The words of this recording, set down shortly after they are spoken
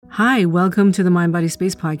Hi, welcome to the Mind Body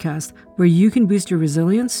Space podcast, where you can boost your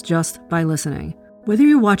resilience just by listening. Whether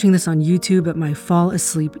you're watching this on YouTube at my Fall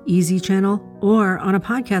Asleep Easy channel or on a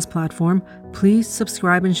podcast platform, please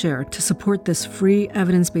subscribe and share to support this free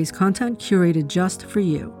evidence-based content curated just for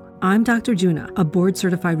you. I'm Dr. Juna, a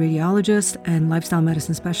board-certified radiologist and lifestyle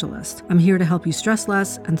medicine specialist. I'm here to help you stress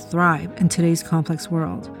less and thrive in today's complex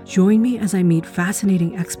world. Join me as I meet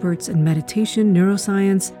fascinating experts in meditation,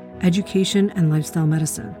 neuroscience, education, and lifestyle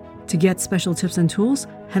medicine. To get special tips and tools,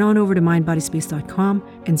 head on over to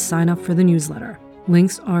mindbodyspace.com and sign up for the newsletter.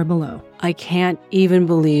 Links are below. I can't even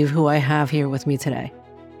believe who I have here with me today.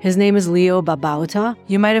 His name is Leo Babauta.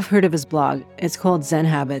 You might have heard of his blog. It's called Zen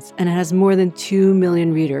Habits, and it has more than 2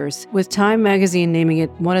 million readers, with Time magazine naming it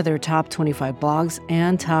one of their top 25 blogs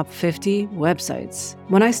and top 50 websites.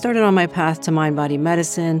 When I started on my path to mind-body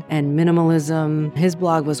medicine and minimalism, his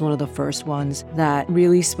blog was one of the first ones that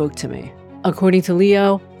really spoke to me. According to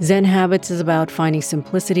Leo, Zen Habits is about finding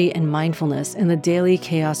simplicity and mindfulness in the daily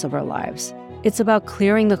chaos of our lives. It's about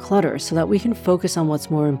clearing the clutter so that we can focus on what's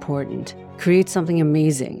more important, create something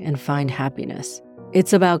amazing, and find happiness.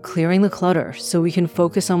 It's about clearing the clutter so we can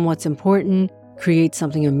focus on what's important, create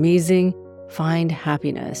something amazing, find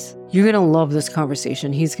happiness. You're going to love this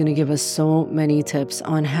conversation. He's going to give us so many tips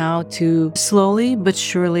on how to slowly but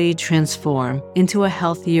surely transform into a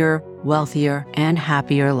healthier, wealthier, and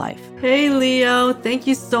happier life. Hey, Leo. Thank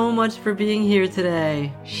you so much for being here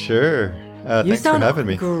today. Sure. Thanks for having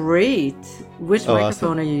me. Great. Which microphone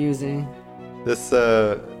awesome. Are you using? This,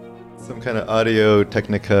 some kind of Audio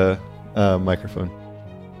Technica microphone.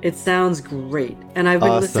 It sounds great. And I've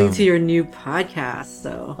been listening to your new podcast,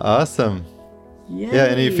 so. Awesome. Yay. Yeah,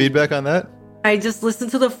 any feedback on that? I just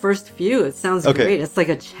listened to the first few. It sounds great. It's like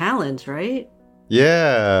a challenge, right?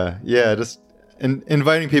 Yeah, just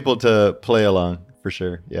inviting people to play along, for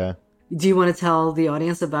sure, yeah. Do you want to tell the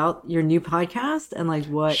audience about your new podcast and like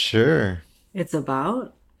what it's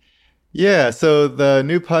about? Yeah, so the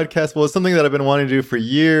new podcast, well, it's something that I've been wanting to do for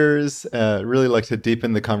years. Really like to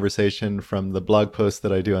deepen the conversation from the blog posts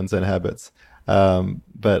that I do on Zen Habits.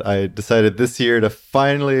 But I decided this year to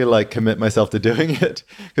finally commit myself to doing it,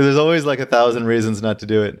 because there's always 1,000 reasons not to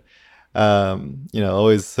do it.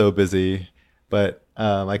 Always so busy. But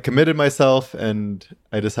I committed myself, and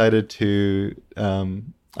I decided to,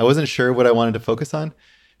 I wasn't sure what I wanted to focus on,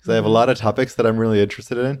 because I have a lot of topics that I'm really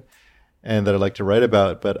interested in and that I'd like to write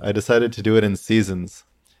about, but I decided to do it in seasons.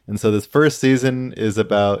 And so this first season is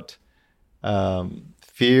about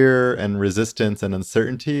fear and resistance and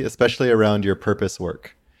uncertainty, especially around your purpose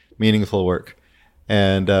work, meaningful work.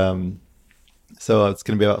 And so it's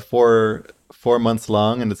going to be about four months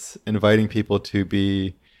long, and it's inviting people to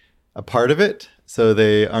be a part of it. So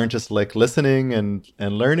they aren't just listening and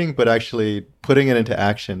learning, but actually putting it into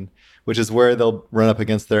action, which is where they'll run up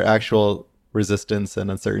against their actual resistance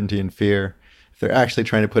and uncertainty and fear. If they're actually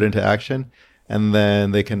trying to put into action, and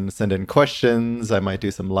then they can send in questions. I might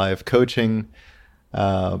do some live coaching,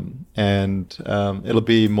 and it'll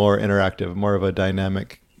be more interactive, more of a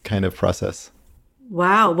dynamic kind of process.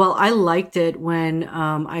 Wow. Well, I liked it when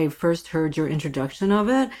I first heard your introduction of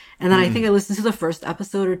it. And then I think I listened to the first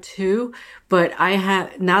episode or two. But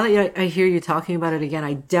now that I hear you talking about it again,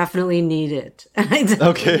 I definitely need it. And I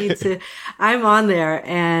definitely need to. I'm on there.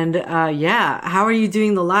 And how are you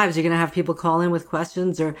doing the lives? You're going to have people call in with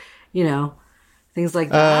questions or, things like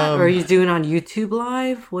that? Or are you doing on YouTube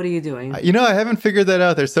Live? What are you doing? I haven't figured that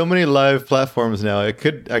out. There's so many live platforms now. It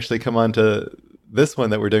could actually come on to this one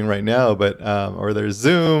that we're doing right now, but or there's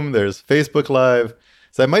Zoom, there's Facebook Live.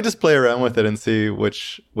 So I might just play around with it and see what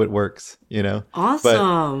works,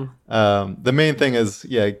 Awesome. But the main thing is,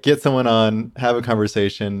 get someone on, have a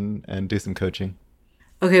conversation, and do some coaching.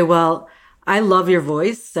 Okay, well, I love your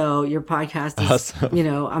voice, so your podcast is, awesome.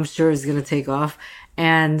 I'm sure is going to take off.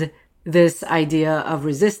 And this idea of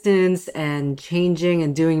resistance and changing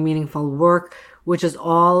and doing meaningful work, which is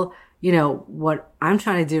all what I'm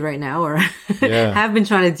trying to do right now, or have been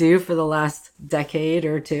trying to do for the last decade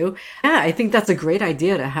or two. Yeah, I think that's a great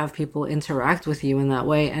idea to have people interact with you in that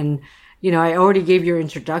way. And, I already gave your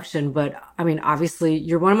introduction, but I mean, obviously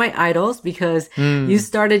you're one of my idols because you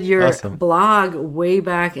started your blog way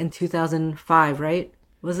back in 2005, right?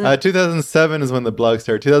 Was it? 2007 is when the blog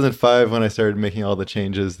started. 2005 when I started making all the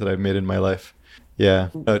changes that I've made in my life. Yeah.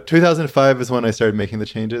 2005 is when I started making the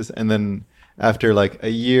changes. And then after a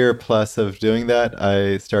year plus of doing that,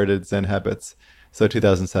 I started Zen Habits. So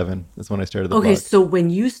 2007 is when I started the blog. Okay, so when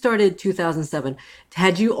you started 2007,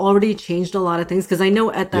 had you already changed a lot of things? Because I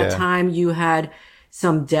know at that time you had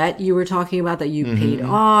some debt you were talking about that you paid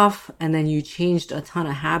off, and then you changed a ton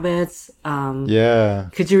of habits. Yeah.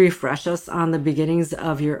 Could you refresh us on the beginnings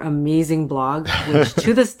of your amazing blog, which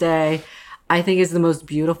to this day, I think is the most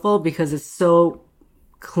beautiful because it's so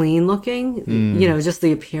clean looking, just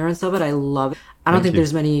the appearance of it. I love it. I don't think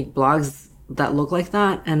there's many blogs that look like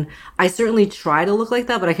that. And I certainly try to look like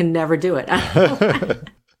that, but I can never do it.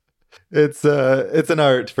 It's an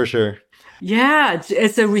art for sure. Yeah,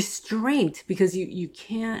 it's a restraint because you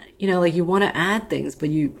can't, like you want to add things, but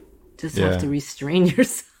you just have to restrain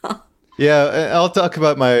yourself. Yeah, I'll talk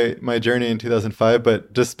about my journey in 2005,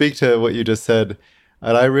 but just speak to what you just said.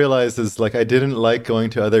 And I realized is like I didn't like going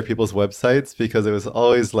to other people's websites because it was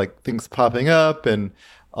always like things popping up and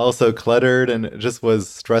also cluttered, and it just was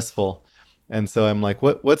stressful. And so I'm like,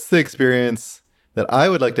 what's the experience that I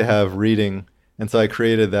would like to have reading? And so I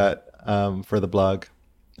created that for the blog.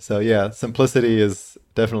 So yeah, simplicity is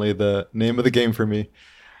definitely the name of the game for me.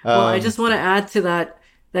 Well, I just want to add to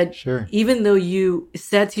that Sure. even though you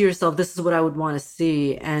said to yourself, this is what I would want to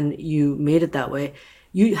see, and you made it that way,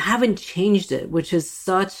 you haven't changed it, which is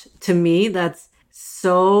to me, that's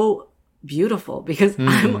so beautiful because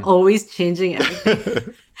I'm always changing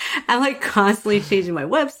everything. I'm like constantly changing my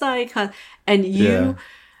website. And you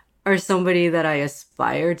are somebody that I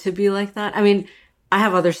aspire to be like that. I mean, I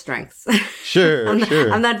have other strengths. Sure,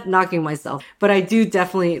 I'm not knocking myself, but I do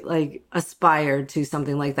definitely like aspire to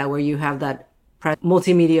something like that where you have that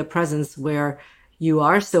multimedia presence where you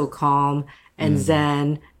are so calm and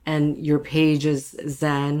zen and your page is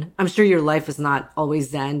zen. I'm sure your life is not always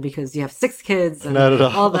zen because you have 6 kids and Not at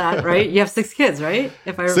all. that, right? You have 6 kids, right?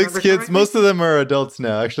 If I remember 6 kids. correctly. Most of them are adults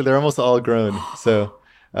now. Actually, they're almost all grown. So,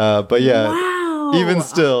 but yeah, Wow. even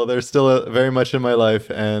still, they're still very much in my life,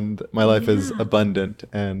 and my life is abundant.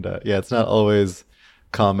 And it's not always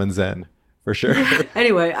calm and zen for sure.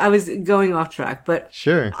 Anyway, I was going off track, but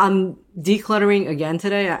Sure. I'm decluttering again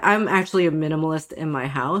today. I'm actually a minimalist in my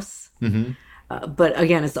house. But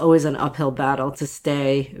again, it's always an uphill battle to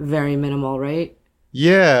stay very minimal, right?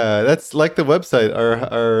 Yeah, that's like the website.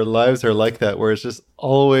 Our lives are like that, where it's just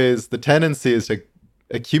always the tendency is to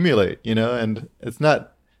accumulate, and it's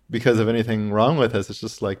not because of anything wrong with us. It's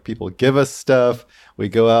just like people give us stuff. We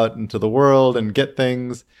go out into the world and get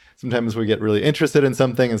things. Sometimes we get really interested in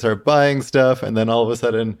something and start buying stuff, and then all of a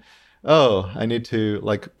sudden, oh, I need to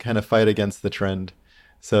like kind of fight against the trend.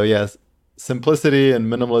 So yes, simplicity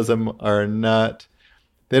and minimalism are not,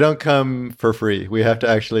 they don't come for free. We have to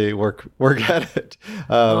actually work at it.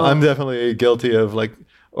 I'm definitely guilty of like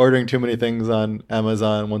ordering too many things on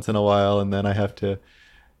Amazon once in a while, and then I have to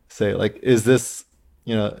say like, is this,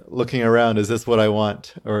 looking around, is this what I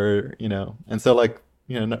want? Or, and so like,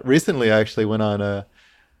 recently I actually went on a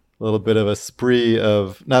little bit of a spree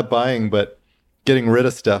of not buying, but getting rid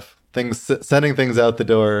of stuff, sending things out the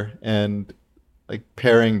door and like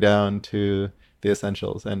paring down to the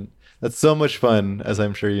essentials. And that's so much fun, as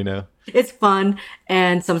I'm sure you know. It's fun,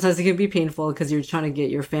 and sometimes it can be painful because you're trying to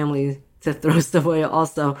get your family to throw stuff away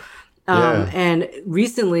also. And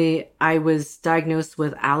recently I was diagnosed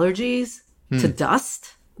with allergies to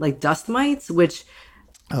dust, like dust mites, which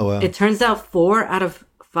it turns out 4 out of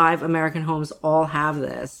 5 American homes all have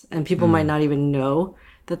this. And people might not even know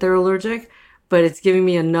that they're allergic, but it's giving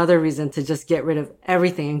me another reason to just get rid of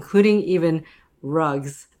everything, including even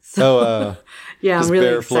rugs. So, yeah, I'm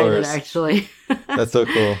really excited, floors. Actually. That's so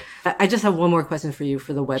cool. I just have one more question for you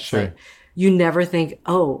for the website. Sure. You never think,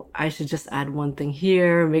 oh, I should just add one thing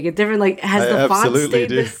here, make it different. Like, has the font stayed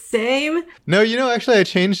the same? No, actually, I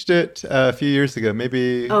changed it a few years ago,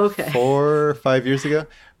 maybe 4 or 5 years ago.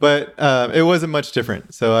 But it wasn't much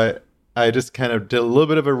different. So I just kind of did a little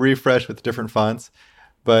bit of a refresh with different fonts.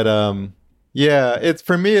 But it's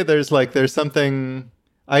for me, there's something,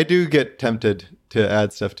 I do get tempted to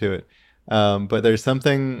add stuff to it. But there's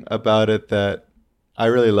something about it that I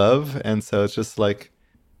really love. And so it's just like,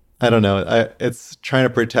 I don't know. It's trying to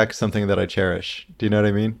protect something that I cherish. Do you know what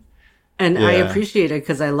I mean? And I appreciate it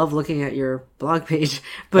because I love looking at your blog page.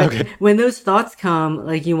 But when those thoughts come,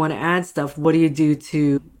 like you want to add stuff, what do you do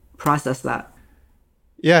to process that?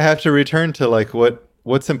 Yeah, I have to return to like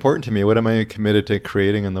what's important to me. What am I committed to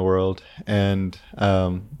creating in the world? And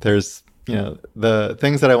there's, the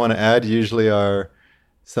things that I want to add usually are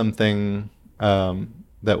something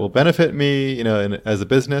that will benefit me, as a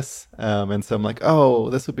business. And so I'm like,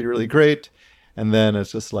 oh, this would be really great. And then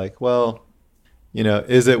it's just like, well,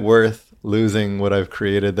 is it worth losing what I've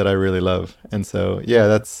created that I really love? And so,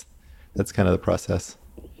 that's kind of the process.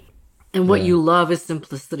 And what you love is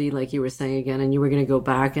simplicity, like you were saying again, and you were going to go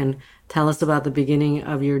back and tell us about the beginning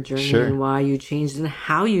of your journey and why you changed and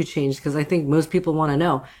how you changed. Because I think most people want to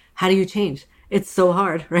know, how do you change? It's so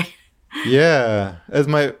hard, right? Yeah, as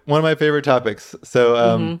my one of my favorite topics. So,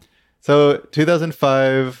 Mm-hmm. so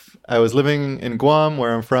 2005, I was living in Guam,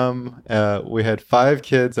 where I'm from. We had 5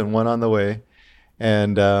 kids and one on the way,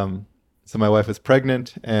 and so my wife was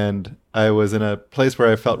pregnant, and I was in a place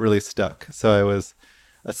where I felt really stuck. So I was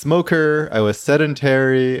a smoker, I was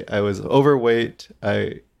sedentary, I was overweight,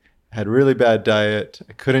 I had really bad diet,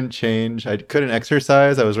 I couldn't change, I couldn't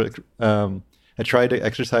exercise. I tried to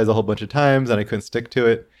exercise a whole bunch of times, and I couldn't stick to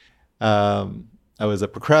it. I was a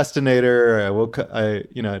procrastinator.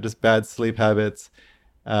 Just bad sleep habits,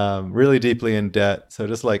 really deeply in debt. So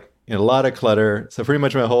just like, a lot of clutter. So pretty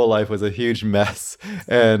much my whole life was a huge mess.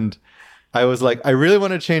 And I was like, I really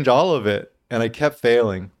want to change all of it. And I kept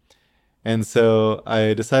failing. And so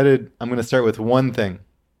I decided I'm going to start with one thing.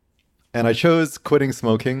 And I chose quitting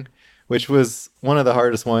smoking, which was one of the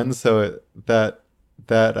hardest ones. So that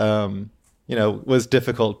was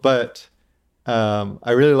difficult, but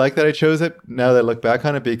I really like that I chose it now that I look back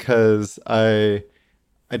on it, because I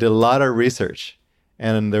did a lot of research,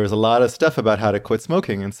 and there was a lot of stuff about how to quit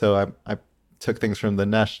smoking. And so I took things from the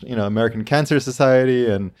American Cancer Society,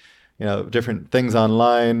 and different things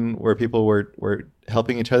online where people were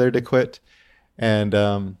helping each other to quit, and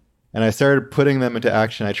I started putting them into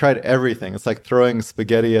action. I tried everything. It's like throwing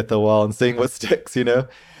spaghetti at the wall and seeing what sticks.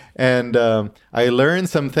 And I learned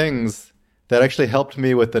some things that actually helped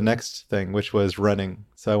me with the next thing, which was running.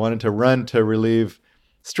 So I wanted to run to relieve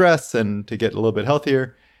stress and to get a little bit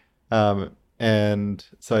healthier. And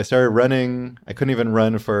so I started running. I couldn't even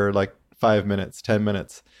run for like 5 minutes, 10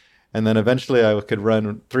 minutes. And then eventually I could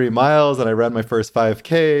run 3 miles, and I ran my first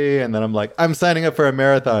 5K. And then I'm like, I'm signing up for a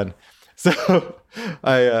marathon. So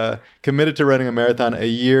I committed to running a marathon a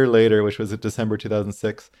year later, which was in December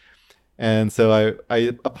 2006. And so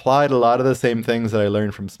I applied a lot of the same things that I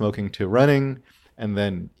learned from smoking to running, and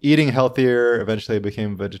then eating healthier. Eventually I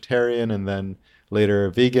became vegetarian, and then later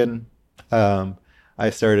a vegan. I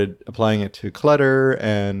started applying it to clutter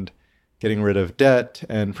and getting rid of debt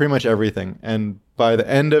and pretty much everything. And by the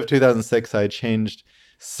end of 2006, I changed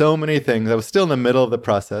so many things. I was still in the middle of the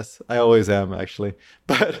process. I always am, actually.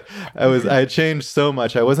 But I had changed so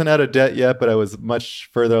much. I wasn't out of debt yet, but I was much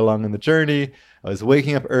further along in the journey. I was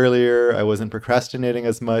waking up earlier. I wasn't procrastinating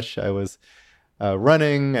as much. I was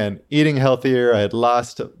running and eating healthier. I had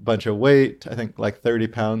lost a bunch of weight, I think like 30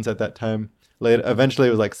 pounds at that time. Eventually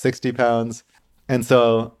it was like 60 pounds. And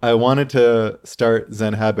so I wanted to start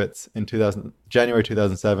Zen Habits in January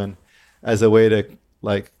 2007 as a way to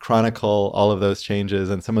like chronicle all of those changes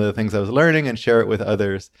and some of the things I was learning, and share it with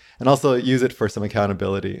others, and also use it for some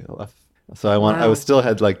accountability. So I Wow. still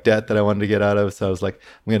had like debt that I wanted to get out of. So I was like,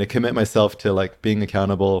 I'm going to commit myself to like being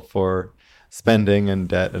accountable for spending and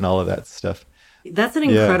debt and all of that stuff. That's an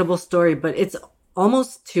Yeah, incredible story, but it's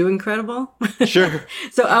almost too incredible. sure,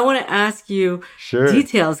 So I want to ask you sure.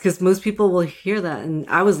 details, because most people will hear that. And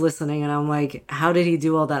I was listening and I'm like, how did he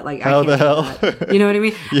do all that? Like, I How the can't do that. You hell? know what I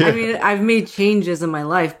mean? I Yeah. mean, I've made changes in my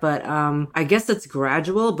life, but I guess it's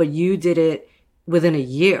gradual, but you did it within a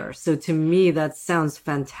year. So to me, that sounds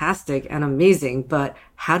fantastic and amazing. But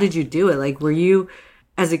how did you do it? Like, were you,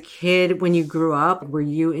 as a kid, when you grew up, were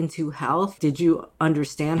you into health? Did you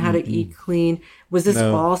understand how to Mm-mm. eat clean? Was this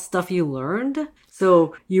No, all stuff you learned?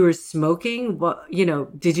 So you were smoking? What,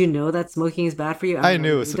 did you know that smoking is bad for you? I I mean,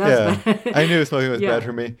 knew. everybody does, Yeah, but I knew smoking was bad yeah.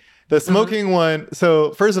 for me. The Uh-huh. smoking one.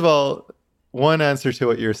 So first of all, one answer to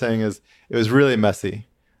what you're saying is it was really messy.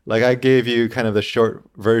 Like I gave you kind of the short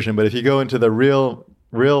version, but if you go into the real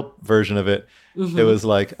version of it, it Hmm. was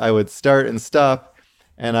like I would start and stop,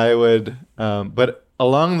 and I would. But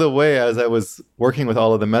along the way, as I was working with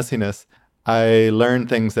all of the messiness, I learned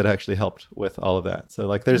things that actually helped with all of that. So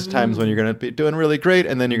like there's times when you're Mm. going to be doing really great,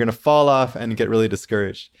 and then you're going to fall off and get really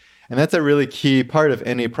discouraged. And that's a really key part of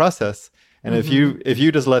any process. And Hmm. if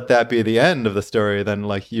you just let that be the end of the story, then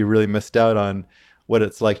like you really missed out on what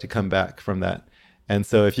it's like to come back from that. And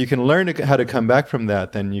so if you can learn how to come back from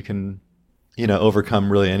that, then you can,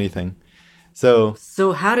 overcome really anything. So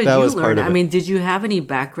So how did that you was learn? part I of it. mean, did you have any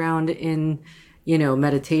background in,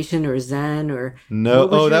 meditation or Zen, or No,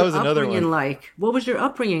 what was oh, that your was another one. upbringing like? What was your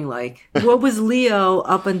upbringing like? What was Leo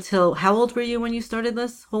up until, how old were you when you started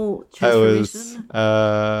this whole I was transformation?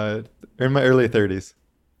 in my early 30s.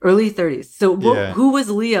 Early 30s. So Yeah, who was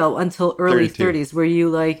Leo until early 32. 30s? Were you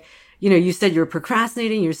like, you said you were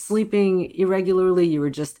procrastinating, you're sleeping irregularly, you were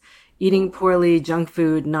just eating poorly, junk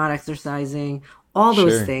food, not exercising, all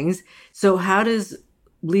those Sure. things. So how does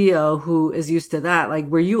Leo, who is used to that, like,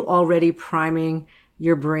 were you already priming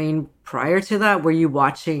your brain prior to that? Were you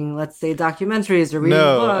watching, let's say, documentaries or reading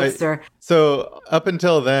No, books or, so up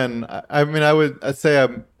until then, I mean, I'd say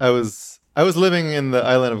I was I was living in the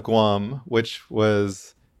island of Guam, which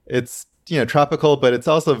was it's tropical, but it's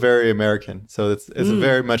also very American. So it's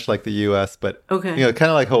very much like the U.S., but Okay. kind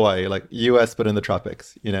of like Hawaii, like U.S. but in the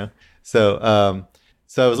tropics. So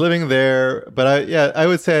so I was living there, but I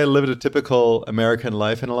would say I lived a typical American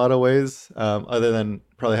life in a lot of ways, other than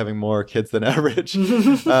probably having more kids than average.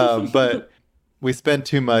 But we spent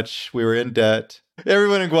too much. We were in debt.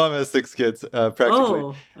 Everyone in Guam has 6 kids, practically.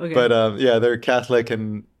 Oh, okay. But yeah, they're Catholic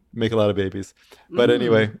and make a lot of babies. But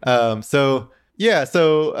anyway,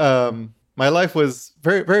 my life was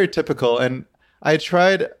very, very typical. And I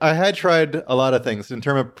had tried a lot of things in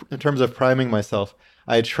terms of priming myself.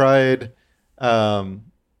 I tried, a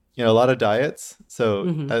lot of diets. So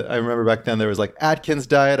I remember back then there was like Atkins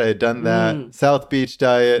diet. I had done that. South Beach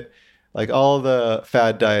diet, like all the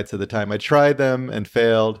fad diets at the time. I tried them and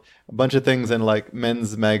failed. A bunch of things in like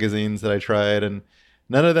men's magazines that I tried, and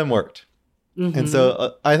none of them worked. And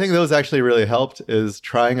so I think those actually really helped, is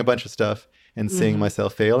trying a bunch of stuff and seeing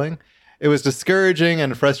myself failing. It was discouraging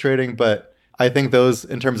and frustrating, but I think those,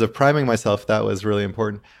 in terms of priming myself, that was really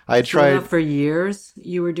important. I tried for years.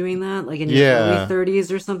 You were doing that, like in your early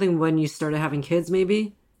 30s or something, when you started having kids,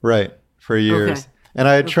 maybe. Right, for years. Okay. And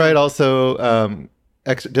I had tried also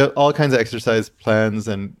all kinds of exercise plans,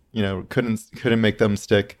 and couldn't make them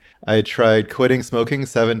stick. I tried quitting smoking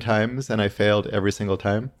 7 times, and I failed every single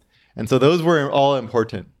time. And so those were all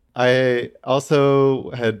important. I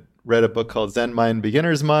also had read a book called Zen Mind,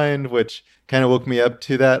 Beginner's Mind, which kind of woke me up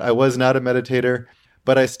to that. I was not a meditator,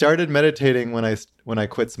 but I started meditating when I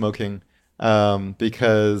quit smoking,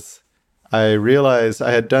 because I realized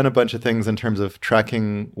I had done a bunch of things in terms of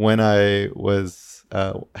tracking when I was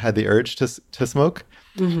had the urge to smoke,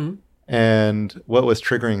 and what was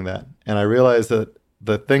triggering that. And I realized that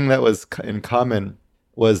the thing that was in common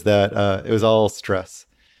was that it was all stress.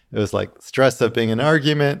 It was like stress of being in an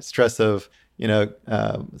argument, stress of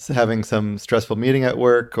having some stressful meeting at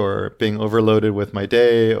work, or being overloaded with my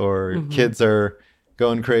day, or kids are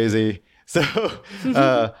going crazy. So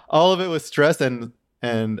all of it was stress, and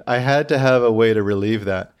I had to have a way to relieve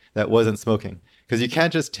that wasn't smoking, because you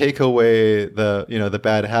can't just take away the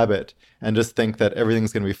bad habit and just think that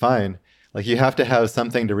everything's going to be fine. Like, you have to have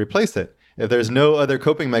something to replace it. If there's no other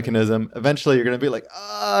coping mechanism, eventually you're going to be like,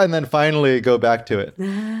 and then finally go back to it,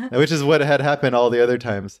 which is what had happened all the other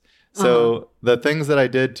times. So the things that I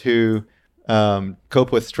did to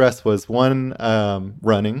cope with stress was, one,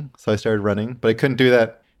 running. So I started running, but I couldn't do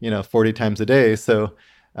that, 40 times a day. So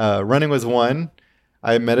running was one.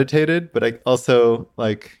 I meditated, but I also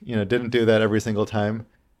didn't do that every single time.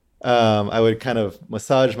 I would kind of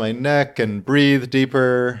massage my neck and breathe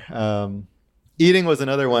deeper. Eating was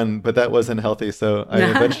another one, but that wasn't healthy. So I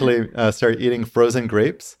eventually started eating frozen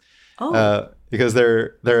grapes, because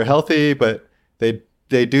they're healthy, but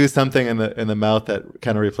they do something in the mouth that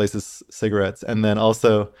kind of replaces cigarettes. And then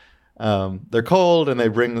also they're cold, and they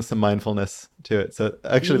bring some mindfulness to it. So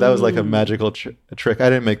actually that was like a magical trick. I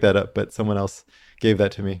didn't make that up, but someone else gave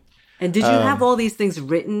that to me. And did you have all these things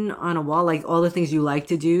written on a wall, like all the things you like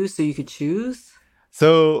to do, so you could choose?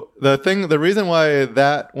 So the reason why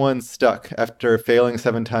that one stuck after failing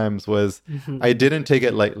 7 times was I didn't take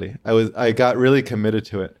it lightly. I got really committed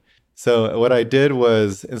to it. So what I did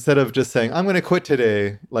was, instead of just saying, I'm going to quit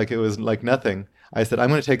today, like it was like nothing, I said, I'm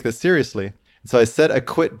going to take this seriously. So I set a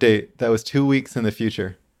quit date that was 2 weeks in the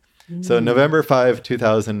future. So November 5,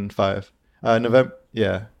 2005. I think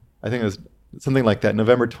it was something like that,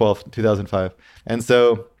 November 12th, 2005. And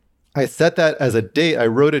so I set that as a date. I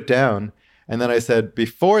wrote it down. And then I said,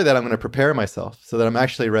 before that, I'm going to prepare myself so that I'm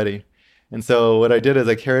actually ready. And so what I did is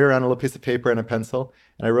I carried around a little piece of paper and a pencil,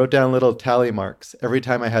 and I wrote down little tally marks every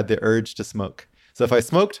time I had the urge to smoke. So if I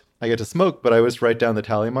smoked, I get to smoke, but I always write down the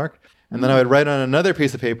tally mark. And then I would write on another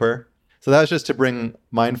piece of paper. So that was just to bring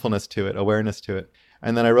mindfulness to it, awareness to it.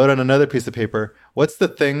 And then I wrote on another piece of paper, what's the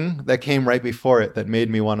thing that came right before it that made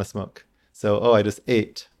me want to smoke? So, I just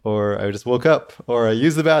ate, or I just woke up, or I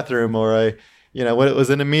used the bathroom, or I, what it was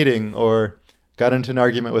in a meeting, or got into an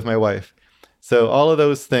argument with my wife. So all of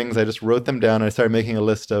those things, I just wrote them down, and I started making a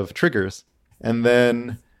list of triggers. And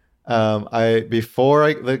then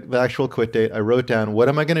before the actual quit date, I wrote down, what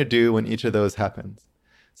am I going to do when each of those happens?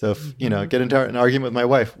 So if, get into an argument with my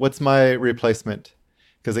wife, what's my replacement?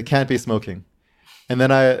 Because it can't be smoking. And then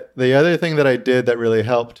the other thing that I did that really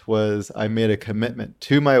helped was I made a commitment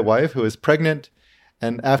to my wife, who was pregnant.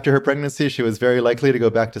 And after her pregnancy, she was very likely to go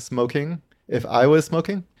back to smoking if I was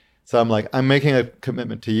smoking. So I'm like, I'm making a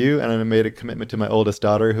commitment to you. And I made a commitment to my oldest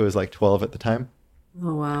daughter, who was like 12 at the time.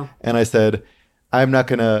 Oh, wow. And I said, I'm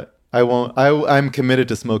committed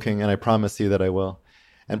to smoking, and I promise you that I will.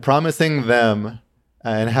 And promising them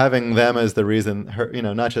and having them as the reason, her,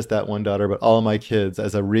 not just that one daughter, but all my kids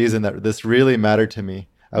as a reason that this really mattered to me.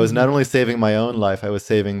 I was not only saving my own life, I was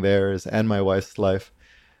saving theirs and my wife's life.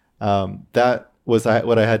 That was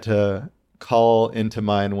what I had to call into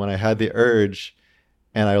mind when I had the urge,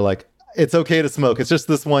 and I like, it's okay to smoke. It's just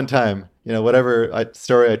this one time, whatever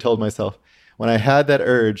story I told myself. When I had that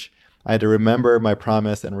urge, I had to remember my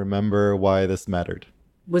promise and remember why this mattered.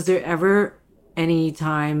 Was there ever any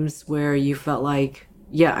times where you felt like,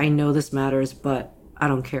 yeah, I know this matters, but I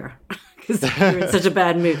don't care because you're in such a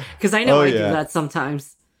bad mood? Because I know I do that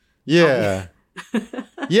sometimes. Yeah.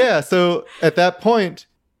 Yeah. So at that point,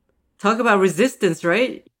 talk about resistance,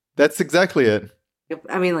 right? That's exactly it.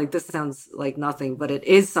 I mean, like, this sounds like nothing, but it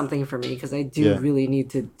is something for me because I do really need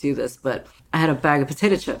to do this. But I had a bag of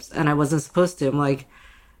potato chips and I wasn't supposed to. I'm like,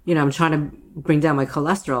 I'm trying to bring down my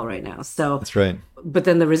cholesterol right now. So that's right. But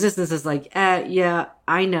then the resistance is like, yeah,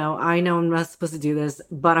 I know I'm not supposed to do this,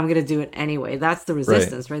 but I'm going to do it anyway. That's the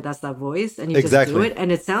resistance, right? That's that voice. And you just do it.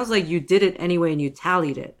 And it sounds like you did it anyway and you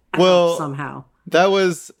tallied it somehow. That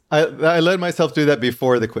was, I let myself do that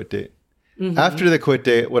before the quit date. Mm-hmm. After the quit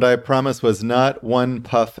date, what I promised was not one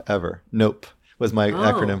puff ever. Nope was my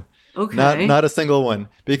acronym. Okay. Not a single one.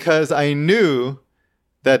 Because I knew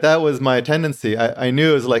that was my tendency. I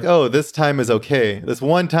knew it was like, oh, this time is okay. This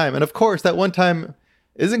one time. And of course, that one time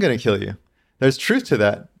isn't going to kill you. There's truth to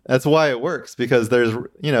that. That's why it works. Because there's,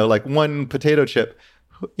 like one potato chip,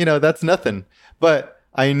 that's nothing. But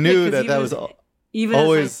I knew that was even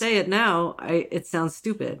always... as I say it now, it sounds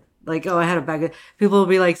stupid. Like, oh, I had a bag of... People will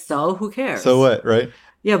be like, so who cares? So what, right?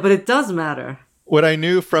 Yeah, but it does matter. What I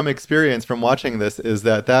knew from experience from watching this is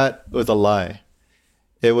that was a lie.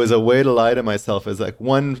 It was a way to lie to myself. Is like,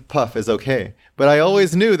 one puff is okay. But I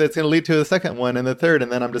always knew that's going to lead to the second one and the third,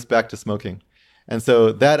 and then I'm just back to smoking. And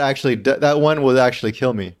so that one will actually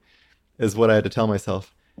kill me, is what I had to tell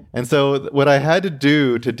myself. And so what I had to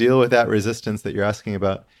do to deal with that resistance that you're asking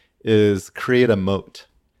about is create a moat.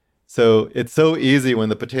 So it's so easy when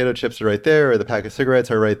the potato chips are right there or the pack of cigarettes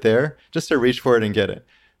are right there, just to reach for it and get it.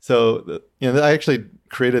 So, I actually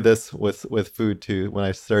created this with food too. When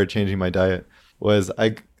I started changing my diet, was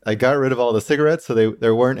I got rid of all the cigarettes, so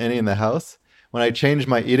there weren't any in the house. When I changed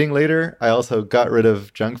my eating later, I also got rid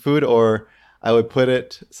of junk food, or I would put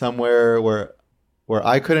it somewhere where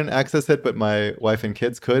I couldn't access it, but my wife and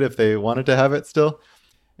kids could if they wanted to have it still.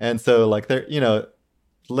 And so like they're,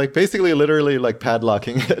 like basically literally like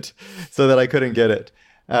padlocking it so that I couldn't get it.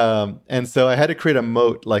 And so I had to create a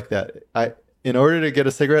moat like that. In order to get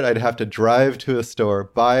a cigarette, I'd have to drive to a store,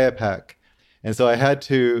 buy a pack. And so I had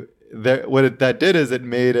to, that did is it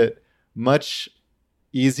made it much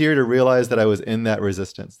easier to realize that I was in that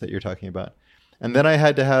resistance that you're talking about. And then I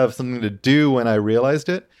had to have something to do when I realized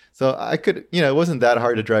it. So I could, it wasn't that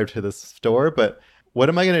hard to drive to the store, but what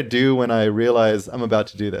am I going to do when I realize I'm about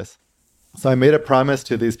to do this? So I made a promise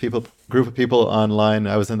to these group of people online.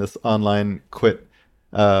 I was in this online quit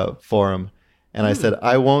forum, and I said,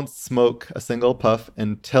 I won't smoke a single puff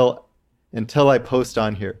until I post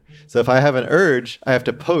on here. So if I have an urge, I have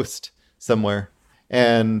to post somewhere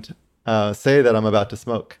and say that I'm about to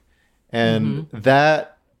smoke. And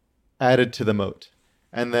that added to the moat.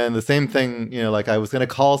 And then the same thing, like I was going to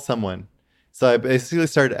call someone. So I basically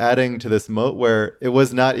started adding to this moat where it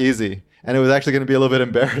was not easy. And it was actually going to be a little bit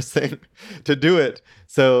embarrassing to do it.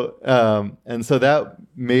 So, and so that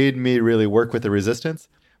made me really work with the resistance.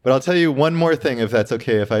 But I'll tell you one more thing, if that's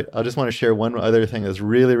okay. I just want to share one other thing that's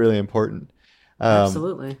really, really important.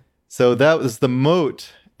 Absolutely. So that was the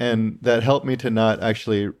moat, and that helped me to not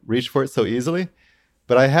actually reach for it so easily.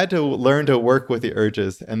 But I had to learn to work with the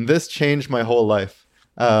urges, and this changed my whole life.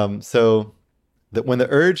 So that when the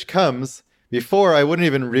urge comes, before, I wouldn't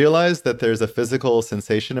even realize that there's a physical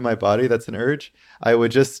sensation in my body that's an urge. I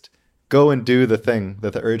would just go and do the thing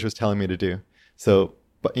that the urge was telling me to do. So,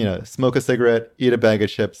 smoke a cigarette, eat a bag of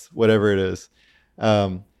chips, whatever it is.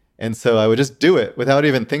 And so I would just do it without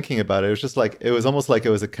even thinking about it. It was just like, it was almost like it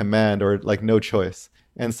was a command or like no choice.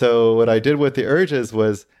 And so what I did with the urges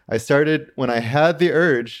was I started, when I had the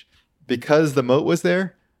urge, because the moat was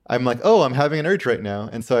there, I'm like, oh, I'm having an urge right now.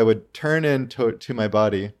 And so I would turn into my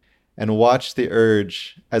body and watch the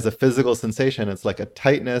urge as a physical sensation. It's like a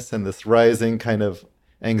tightness and this rising kind of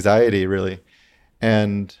anxiety, really.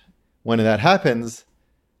 And when that happens,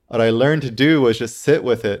 what I learned to do was just sit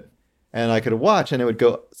with it, and I could watch, and it would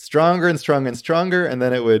go stronger and stronger and stronger, and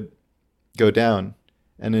then it would go down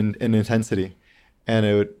and in intensity. And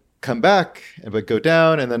it would come back, it would go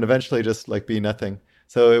down, and then eventually just like be nothing.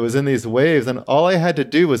 So it was in these waves, and all I had to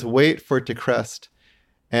do was wait for it to crest.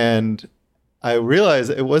 And I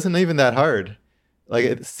realized it wasn't even that hard. like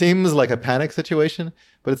it seems like a panic situation,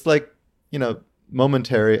 but it's like,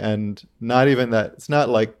 momentary, and not even that. It's not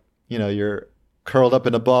like, you're curled up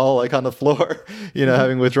in a ball, like on the floor,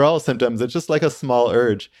 having withdrawal symptoms. It's just like a small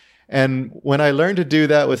urge. And when I learned to do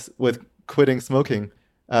that with quitting smoking,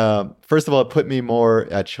 first of all, it put me more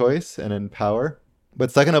at choice and in power.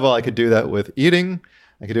 But second of all, I could do that with eating.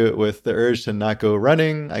 I could do it with the urge to not go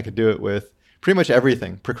running. I could do it with pretty much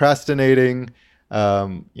everything. Procrastinating,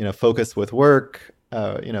 focus with work,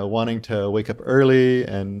 wanting to wake up early,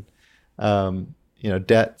 and,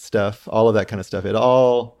 debt stuff, all of that kind of stuff. It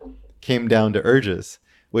all came down to urges,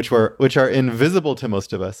 which are invisible to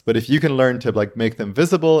most of us. But if you can learn to like make them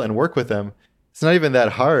visible and work with them, it's not even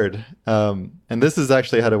that hard. And this is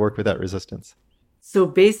actually how to work with that resistance. So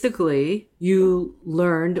basically, you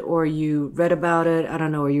learned or you read about it, I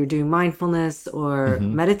don't know, or you were doing mindfulness or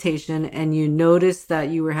meditation, and you noticed that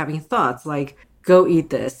you were having thoughts like, go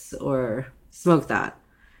eat this or smoke that.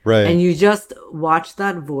 Right. And you just watched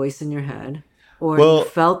that voice in your head, or you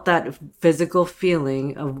felt that physical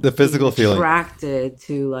feeling of the physical feeling attracted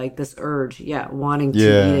to like this urge, wanting to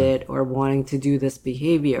eat it or wanting to do this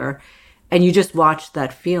behavior. And you just watched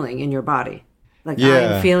that feeling in your body. Like,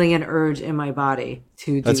 I'm feeling an urge in my body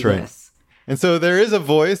to do That's right. this. And so there is a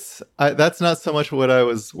voice. That's not so much what I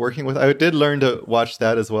was working with. I did learn to watch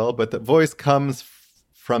that as well, but the voice comes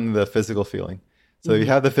from the physical feeling. So you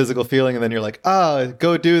have the physical feeling, and then you're like,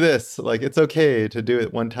 go do this. Like, it's okay to do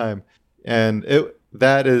it one time. And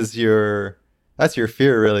that's your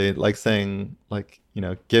fear, really, like saying, like,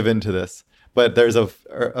 give into this. But there's an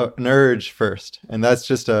urge first, and that's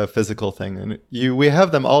just a physical thing. And we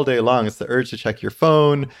have them all day long. It's the urge to check your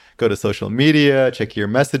phone, go to social media, check your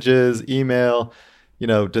messages, email,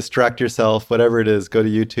 distract yourself, whatever it is, go to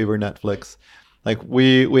YouTube or Netflix. Like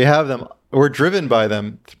we have them, we're driven by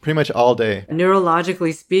them pretty much all day.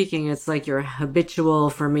 Neurologically speaking, it's like your habitual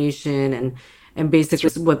formation and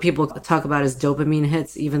basically what people talk about is dopamine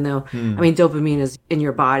hits, even though, dopamine is in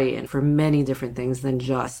your body and for many different things than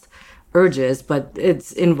just urges, but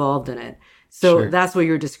it's involved in it. So that's what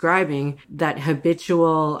you're describing. That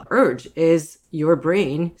habitual urge is your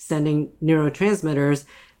brain sending neurotransmitters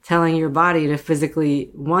telling your body to physically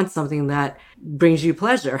want something that brings you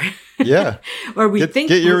pleasure. Yeah. Or we think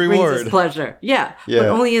get your brings reward. us pleasure. Yeah. But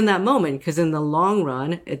only in that moment, because in the long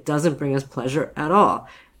run, it doesn't bring us pleasure at all.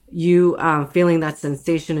 You feeling that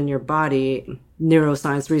sensation in your body,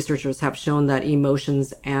 neuroscience researchers have shown that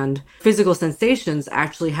emotions and physical sensations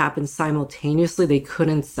actually happen simultaneously. They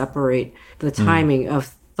couldn't separate the timing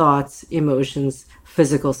of thoughts, emotions,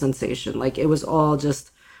 physical sensation. Like it was all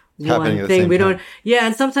just one thing. We don't,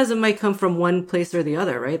 and sometimes it might come from one place or the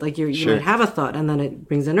other, right? Like you might have a thought and then it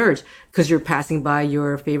brings an urge because you're passing by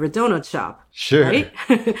your favorite donut shop. Sure. Right?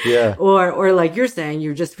 Yeah. Or like you're saying,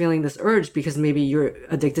 you're just feeling this urge because maybe you're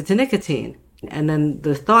addicted to nicotine. And then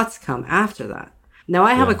the thoughts come after that. Now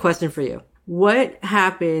I have a question for you. What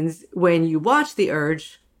happens when you watch the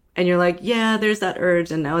urge and you're like, yeah, there's that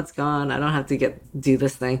urge and now it's gone. I don't have to do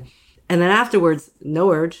this thing. And then afterwards,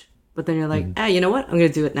 no urge. But then you're like, you know what? I'm going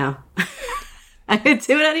to do it now. I'm going to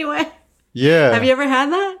do it anyway. Yeah. Have you ever had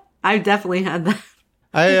that? I've definitely had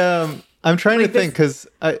that. I'm trying to think because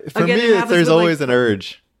for me, there's always an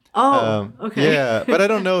urge. Oh, okay. Yeah, but I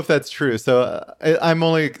don't know if that's true. So I'm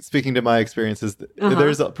only speaking to my experiences.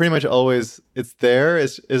 There's pretty much always, it's there.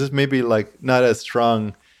 It's just maybe like not as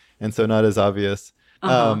strong and so not as obvious.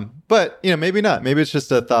 But, maybe not. Maybe it's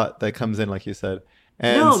just a thought that comes in, like you said.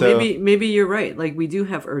 And maybe you're right. Like we do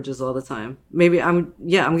have urges all the time. Maybe I'm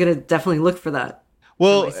going to definitely look for that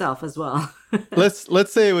for myself as well.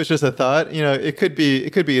 let's say it was just a thought. It could be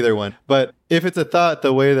either one. But if it's a thought,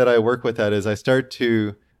 the way that I work with that is I start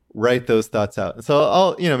to write those thoughts out. And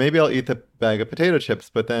so maybe I'll eat the bag of potato chips,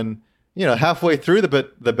 but then, halfway through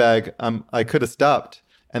the bag, I could have stopped.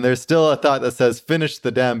 And there's still a thought that says, finish the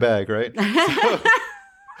damn bag, right?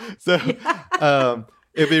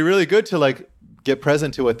 It'd be really good to like get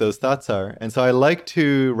present to what those thoughts are. And so I like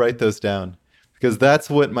to write those down because that's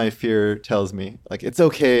what my fear tells me. Like, it's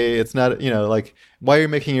okay. It's not, like why you're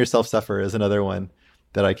making yourself suffer is another one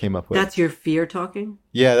that I came up with. That's your fear talking?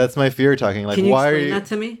 Yeah, that's my fear talking. Like, can you why explain are you... that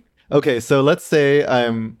to me? Okay, so let's say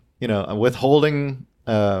I'm withholding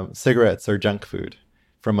cigarettes or junk food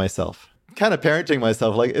from myself. Kind of parenting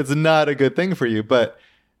myself, like it's not a good thing for you, but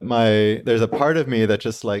there's a part of me that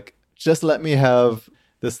just let me have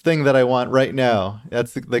this thing that I want right now.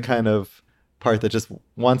 That's the kind of part that just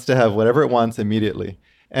wants to have whatever it wants immediately.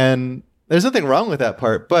 And there's nothing wrong with that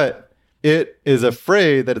part, but it is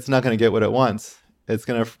afraid that it's not going to get what it wants.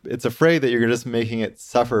 It's afraid that you're just making it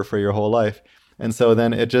suffer for your whole life. And so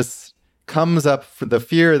then it just comes up, the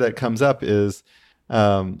fear that comes up is,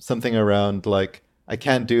 something around like, I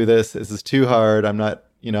can't do this. This is too hard. I'm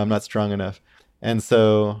not strong enough. And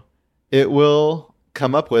so it will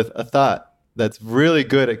come up with a thought that's really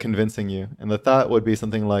good at convincing you. And the thought would be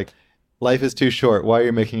something like, life is too short. Why are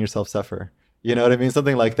you making yourself suffer? You know what I mean?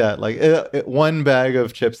 Something like that. Like one bag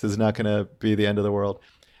of chips is not going to be the end of the world.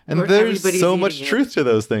 And Or there's everybody's so much eating it. truth to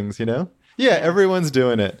those things, Yeah, everyone's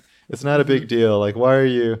doing it. It's not a big deal. Like, why are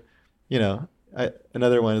you,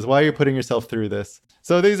 another one is, why are you putting yourself through this?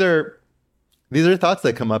 So these are thoughts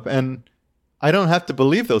that come up, and I don't have to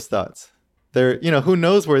believe those thoughts. They're, who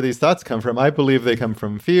knows where these thoughts come from? I believe they come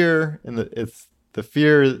from fear, and the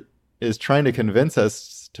fear is trying to convince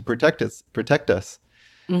us to protect us.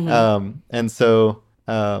 And so,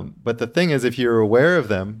 but the thing is, if you're aware of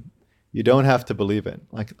them, you don't have to believe it.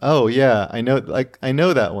 Like, oh yeah, I know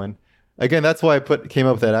that one. Again, that's why I came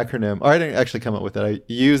up with that acronym. Or I didn't actually come up with that. I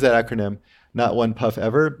used that acronym, not one puff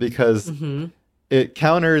ever, because it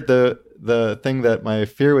countered the thing that my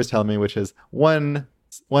fear was telling me, which is one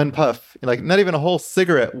puff, like not even a whole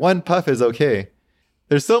cigarette. One puff is okay.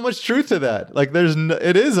 There's so much truth to that. Like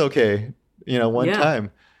it is okay, one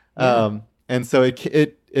time. Yeah. And so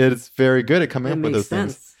it's very good at coming That up with those makes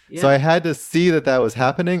sense. things. Yeah. So I had to see that was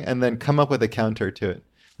happening and then come up with a counter to it.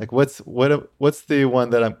 Like what's the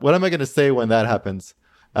one what am I going to say when that happens?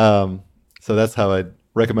 So that's how I'd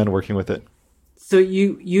recommend working with it. So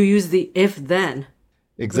you use the if then.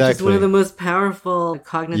 Exactly. Which is one of the most powerful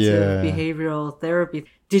cognitive behavioral therapy.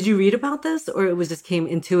 Did you read about this, or it just came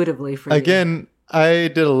intuitively for you? Again, I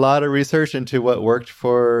did a lot of research into what worked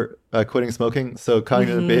for quitting smoking. So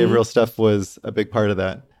cognitive behavioral stuff was a big part of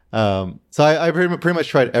that. So I pretty much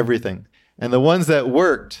tried everything. And the ones that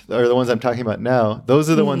worked are the ones I'm talking about now. Those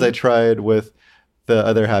are the ones I tried with the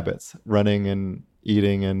other habits, running and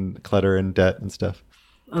eating and clutter and debt and stuff.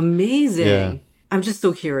 Amazing. Yeah. I'm just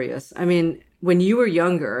so curious. I mean, when you were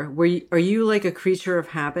younger, are you like a creature of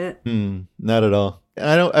habit? Not at all.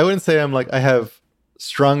 And I wouldn't say I have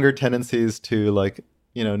stronger tendencies to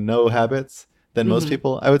know habits than most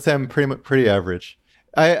people. I would say I'm pretty average.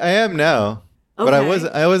 I am now, but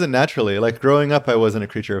I wasn't naturally. Like growing up, I wasn't a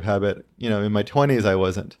creature of habit. In my 20s, I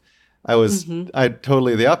wasn't. I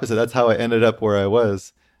totally the opposite. That's how I ended up where I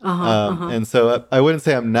was. And so I wouldn't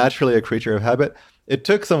say I'm naturally a creature of habit. It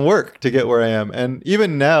took some work to get where I am. And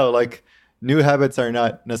even now, new habits are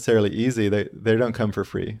not necessarily easy. They don't come for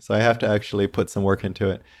free. So I have to actually put some work into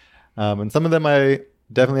it. And some of them I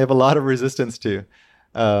definitely have a lot of resistance to.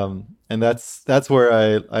 And that's where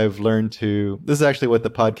I've learned this is actually what the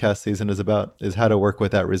podcast season is about, is how to work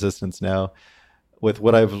with that resistance now with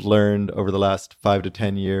what I've learned over the last 5 to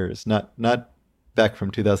 10 years, not back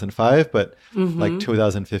from 2005, but like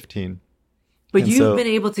 2015. But you've been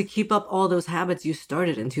able to keep up all those habits you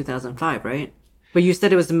started in 2005, right? But you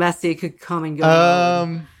said it was messy, it could come and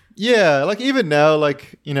go. Yeah, even now,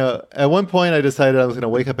 at one point I decided I was going to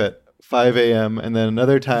wake up at 5 a.m. and then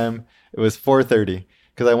another time it was 4:30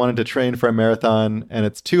 because I wanted to train for a marathon, and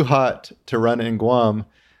it's too hot to run in Guam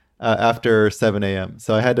after 7 a.m.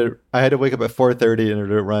 So I had to wake up at 4:30 in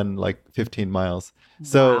order to run 15 miles.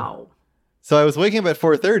 Wow. So I was waking up at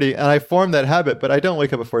 4:30 and I formed that habit, but I don't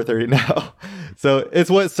wake up at 4:30 now. So it's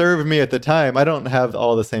what served me at the time. I don't have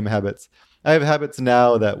all the same habits. I have habits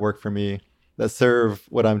now that work for me, that serve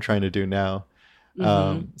what I'm trying to do now.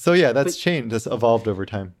 So yeah, that's changed. It's evolved over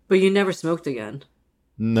time. But you never smoked again.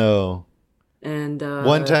 No. And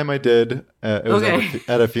one time I did. It was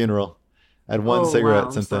at a funeral. I had one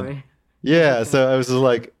cigarette since then. Yeah. So I was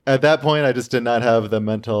just at that point, I just did not have the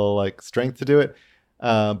mental strength to do it.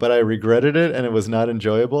 But I regretted it, and it was not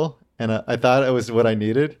enjoyable. And I thought it was what I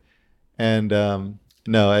needed. And so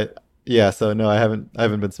no, I haven't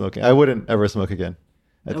been smoking. I wouldn't ever smoke again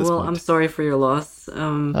at this point. Well, I'm sorry for your loss.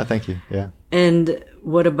 Thank you. Yeah. And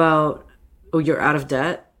what about, you're out of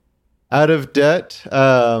debt? Out of debt.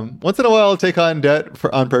 Once in a while I'll take on debt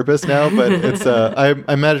on purpose now, but it's,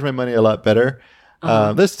 I manage my money a lot better.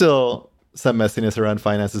 There's still some messiness around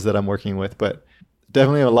finances that I'm working with, but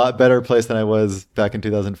definitely a lot better place than I was back in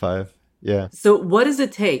 2005. Yeah. So what does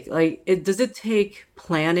it take? Does it take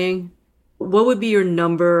planning? What would be your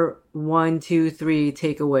number 1, 2, 3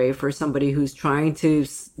 takeaway for somebody who's trying to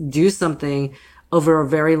do something over a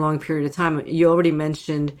very long period of time? You already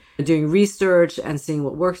mentioned doing research and seeing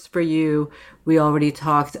what works for you. We already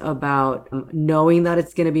talked about knowing that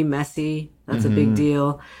it's going to be messy. That's a big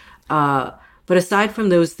deal. But aside from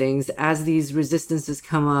those things, as these resistances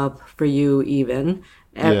come up for you,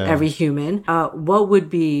 every human, what would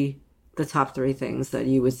be the top 3 things that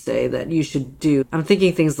you would say that you should do? I'm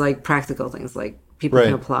thinking things like practical things, like people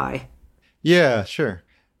can apply. Yeah, sure.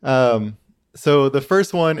 So the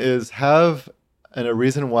first one is have and a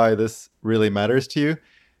reason why this really matters to you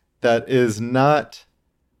that is not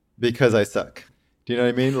because I suck. Do you know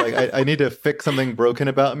what I mean? Like I need to fix something broken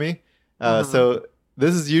about me. So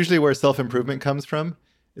this is usually where self-improvement comes from.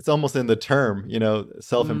 It's almost in the term,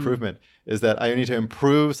 self-improvement is that I need to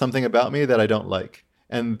improve something about me that I don't like.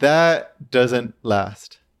 And that doesn't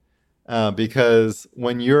last. Because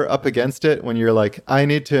when you're up against it, when you're like, I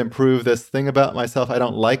need to improve this thing about myself, I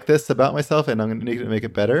don't like this about myself, and I'm going to need to make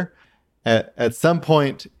it better. At some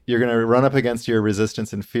point, you're going to run up against your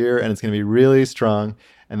resistance and fear, and it's going to be really strong.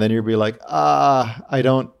 And then you'll be like, I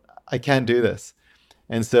can't do this.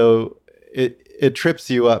 And so it trips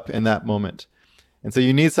you up in that moment. And so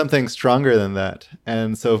you need something stronger than that.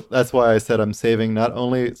 And so that's why I said I'm not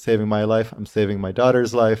only saving my life, I'm saving my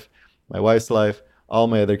daughter's life, my wife's life, all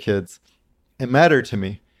my other kids. It mattered to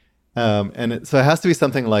me. So it has to be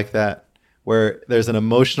something like that, where there's an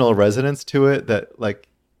emotional resonance to it that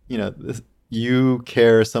you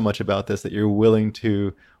care so much about this that you're willing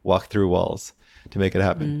to walk through walls to make it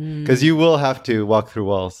happen. Because you will have to walk through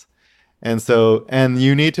walls. And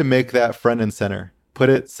you need to make that front and center. Put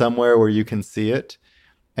it somewhere where you can see it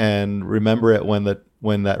and remember it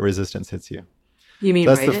when that resistance hits you. You mean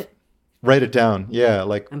write it? Write it down. Yeah.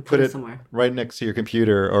 Like and put it somewhere right next to your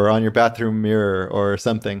computer or on your bathroom mirror or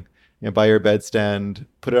something, by your bedstand,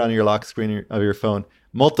 put it on your lock screen of your phone,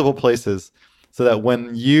 multiple places, so that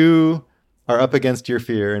when you are up against your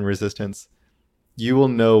fear and resistance, you will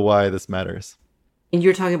know why this matters. And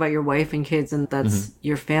you're talking about your wife and kids, and that's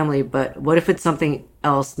your family. But what if it's something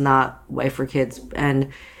else, not wife or kids, and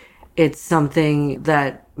it's something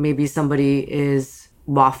that maybe somebody is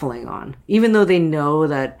waffling on, even though they know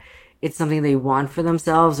that it's something they want for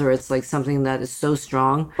themselves, or it's like something that is so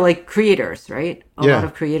strong, like creators, right? A lot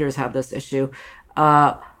of creators have this issue.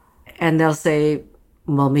 And they'll say,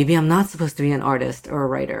 well, maybe I'm not supposed to be an artist or a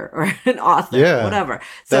writer or an author, or whatever.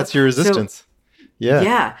 So, that's your resistance.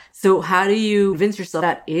 Yeah. So how do you convince yourself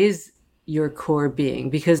that is your core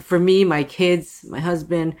being? Because for me, my kids, my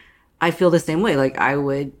husband, I feel the same way. Like I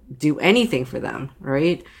would do anything for them,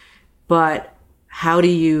 right? But how do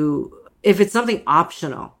you, if it's something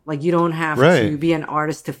optional, like you don't have to be an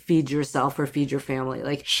artist to feed yourself or feed your family,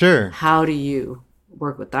 like how do you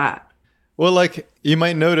work with that? Well, like you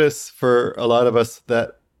might notice for a lot of us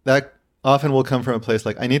that often will come from a place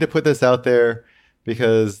like, I need to put this out there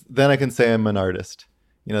because then I can say I'm an artist.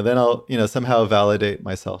 Then I'll, somehow validate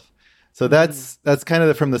myself. So that's kind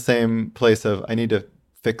of from the same place of I need to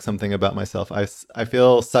fix something about myself. I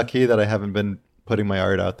feel sucky that I haven't been putting my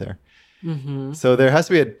art out there. So there has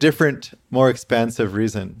to be a different, more expansive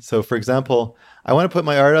reason. So for example, I want to put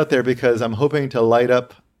my art out there because I'm hoping to light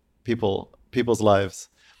up people's lives,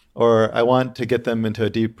 or I want to get them in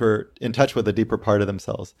touch with a deeper part of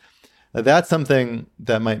themselves. That's something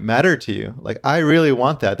that might matter to you. Like, I really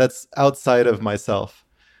want that. That's outside of myself.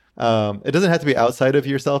 It doesn't have to be outside of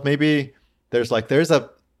yourself. Maybe there's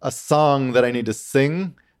a song that I need to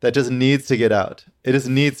sing that just needs to get out. It just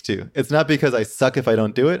needs to. It's not because I suck if I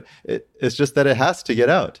don't do it. It's just that it has to get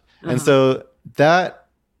out. And so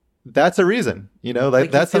that's a reason,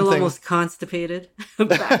 like that's you feel something almost constipated,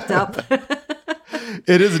 backed up.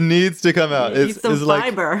 It just needs to come out. It's some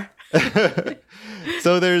fiber.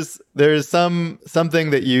 So there's something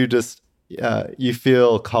that you just you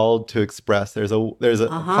feel called to express. There's a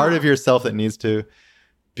part of yourself that needs to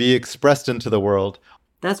be expressed into the world.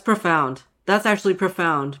 That's profound. That's actually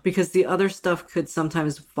profound, because the other stuff could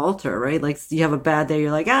sometimes falter, right? Like you have a bad day,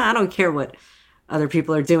 you're like, I don't care what other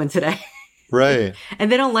people are doing today. Right.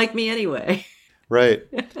 And they don't like me anyway. Right.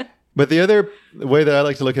 But the other way that I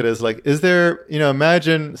like to look at it is like, is there,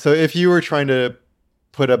 imagine, so if you were trying to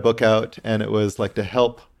put a book out and it was like to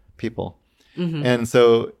help people. And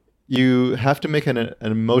so you have to make an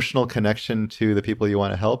emotional connection to the people you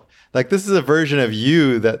want to help. Like, this is a version of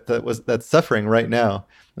you that's suffering right now.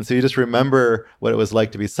 And so you just remember what it was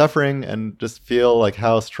like to be suffering and just feel like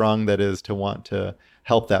how strong that is to want to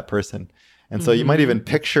help that person. And so you might even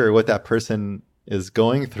picture what that person is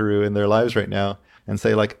going through in their lives right now and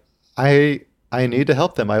say, like, I need to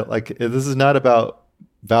help them. This is not about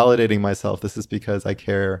validating myself. This is because I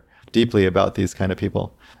care deeply about these kind of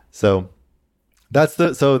people. So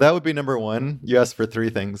that would be number one. You asked for three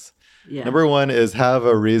things. Yeah. Number one is have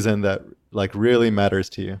a reason that like really matters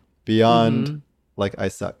to you beyond like I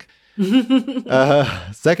suck.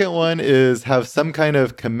 Second one is have some kind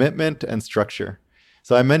of commitment and structure.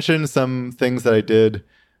 So I mentioned some things that I did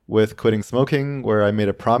with quitting smoking where I made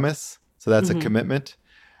a promise. So that's a commitment.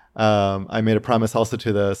 I made a promise also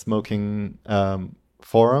to the smoking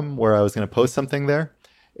forum where I was going to post something there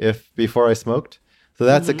before I smoked. So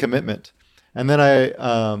that's a commitment. And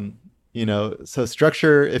then so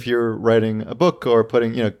structure, if you're writing a book or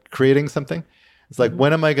creating something, it's like,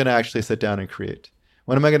 when am I going to actually sit down and create?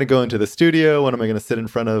 When am I going to go into the studio? When am I going to sit in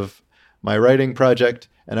front of my writing project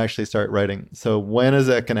and actually start writing? So when is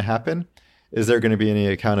that going to happen? Is there going to be any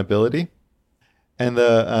accountability? And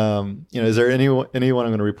is there anyone I'm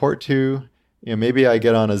going to report to? Maybe I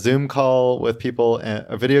get on a Zoom call with people,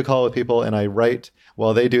 a video call with people, and I write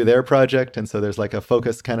while they do their project. And so there's like a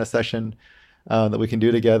focus kind of session that we can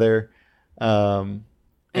do together. And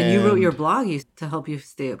you wrote your blog to help you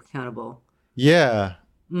stay accountable. Yeah.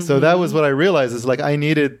 So that was what I realized, is like I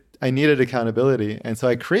needed accountability. And so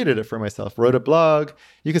I created it for myself, wrote a blog.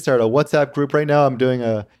 You can start a WhatsApp group. Right now I'm doing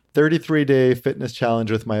a 33-day fitness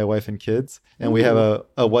challenge with my wife and kids. And we have a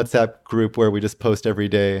WhatsApp group where we just post every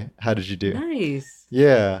day. How did you do? Nice.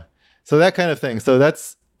 Yeah. So that kind of thing. So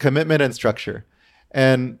that's commitment and structure.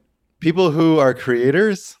 And people who are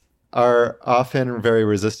creators are often very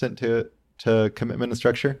resistant to commitment and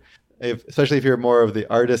structure. Especially if you're more of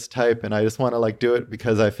the artist type and I just want to like do it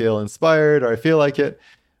because I feel inspired or I feel like it,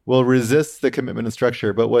 will resist the commitment and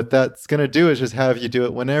structure. But what that's going to do is just have you do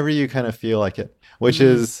it whenever you kind of feel like it, which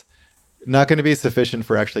is not going to be sufficient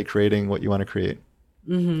for actually creating what you want to create.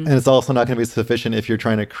 And it's also not going to be sufficient if you're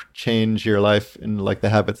trying to change your life in like the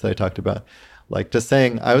habits that I talked about. Like just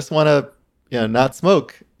saying, I just want to not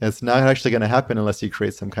smoke. It's not actually going to happen unless you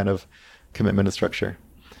create some kind of commitment and structure.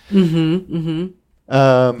 And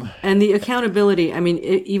the accountability, I mean,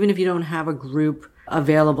 even if you don't have a group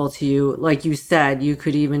available to you, like you said, you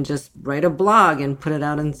could even just write a blog and put it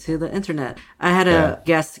out into the internet. I had a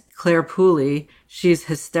guest, Claire Pooley. She's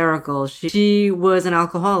hysterical. She was an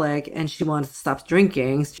alcoholic and she wanted to stop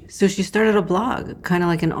drinking. So she started a blog, kind of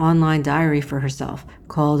like an online diary for herself,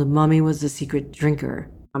 called Mommy Was the Secret Drinker.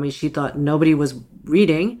 I mean, she thought nobody was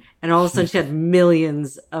reading, and all of a sudden she had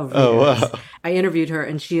millions of readers. Oh, wow. I interviewed her,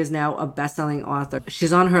 and she is now a best-selling author.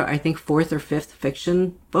 She's on her, I think, 4th or 5th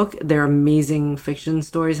fiction book. They're amazing fiction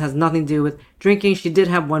stories. Has nothing to do with drinking. She did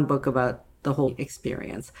have one book about the whole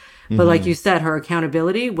experience. But like you said, her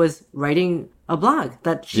accountability was writing a blog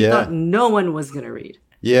that she thought no one was going to read.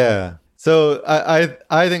 Yeah. So I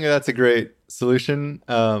think that's a great solution.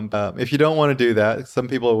 If you don't want to do that, some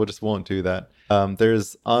people just won't do that.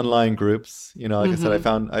 There's online groups, like I said,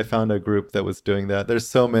 I found a group that was doing that. There's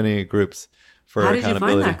so many groups for How accountability.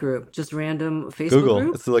 did you find that group? Just random Facebook Google.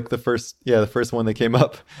 group? It's like the first one that came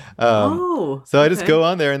up. So I just go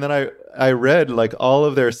on there and then I read like all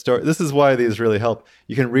of their stories. This is why these really help.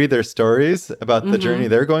 You can read their stories about the journey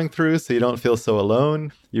they're going through, so you don't feel so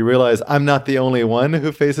alone. You realize I'm not the only one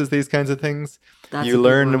who faces these kinds of things. You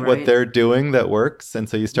learn what they're doing that works, and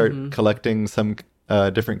so you start collecting some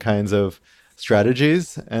different kinds of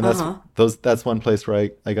strategies, and that's one place where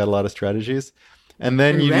I got a lot of strategies. And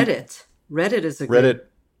then Reddit is a great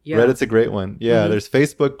Reddit's a great one. Yeah, there's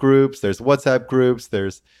Facebook groups, there's WhatsApp groups,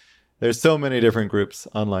 there's so many different groups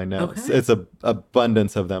online now. Okay. It's a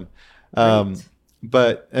abundance of them. Right.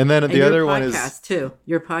 And then the other one is podcast too.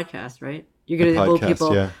 Your podcast, right? You're going to hold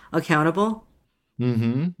people accountable.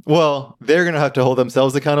 Well, they're going to have to hold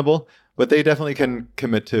themselves accountable, but they definitely can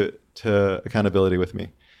commit to accountability with me.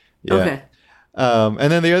 Yeah. Okay.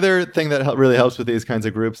 And then the other thing that really helps with these kinds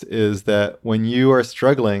of groups is that when you are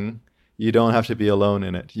struggling, you don't have to be alone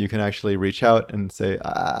in it. You can actually reach out and say,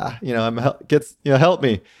 help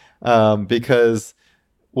me. Because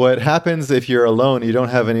what happens if you're alone, you don't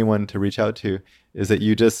have anyone to reach out to, is that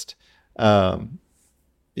you just,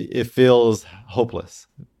 it feels hopeless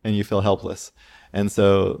and you feel helpless. And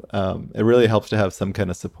so it really helps to have some kind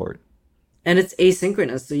of support. And it's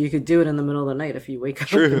asynchronous, so you could do it in the middle of the night if you wake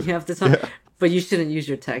up and you have to talk. Yeah. But you shouldn't use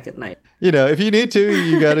your tech at night. If you need to,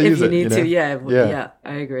 you got to use it. If you need to, yeah,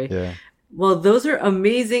 I agree. Yeah. Well, those are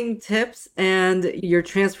amazing tips, and your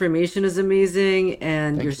transformation is amazing,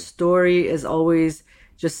 and Thank you. Story is always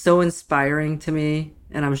just so inspiring to me,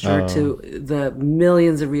 and I'm sure to the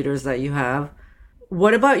millions of readers that you have.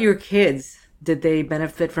 What about your kids? Did they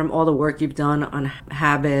benefit from all the work you've done on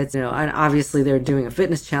habits? And obviously they're doing a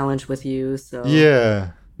fitness challenge with you. So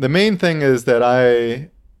yeah, the main thing is that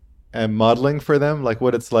I am modeling for them, like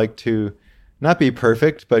what it's like to not be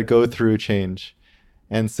perfect, but go through change.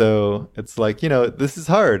 And so it's like, this is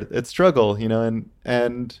hard. It's struggle,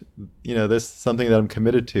 and this is something that I'm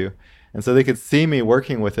committed to. And so they could see me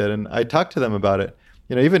working with it. And I talk to them about it.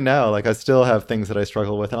 Even now, like I still have things that I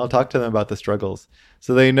struggle with, and I'll talk to them about the struggles.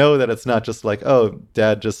 So they know that it's not just like, oh,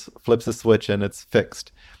 dad just flips a switch and it's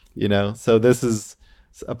fixed, So this is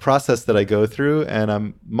a process that I go through, and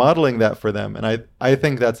I'm modeling that for them. And I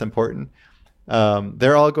think that's important.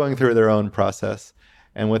 They're all going through their own process.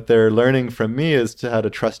 And what they're learning from me is how to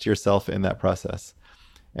trust yourself in that process.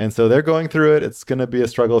 And so they're going through it. It's going to be a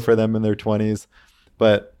struggle for them in their 20s,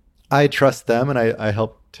 but I trust them, and I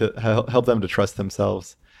help them to trust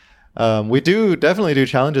themselves. We definitely do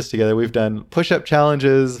challenges together. We've done push-up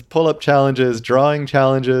challenges, pull-up challenges, drawing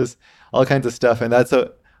challenges, all kinds of stuff. And that's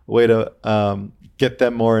a way to get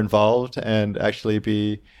them more involved and actually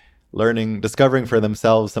be discovering for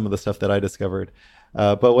themselves some of the stuff that I discovered.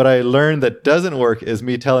 But what I learned that doesn't work is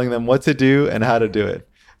me telling them what to do and how to do it.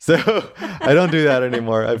 So I don't do that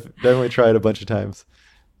anymore. I've definitely tried a bunch of times.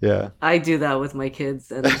 Yeah. I do that with my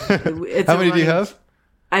kids. And it's How many do you have?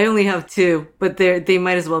 I only have 2, but they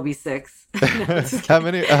might as well be 6. No,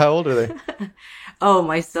 How old are they? Oh,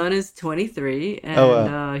 my son is 23,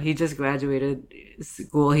 and he just graduated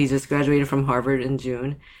school. He just graduated from Harvard in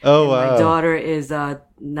June. Oh, and wow. My daughter is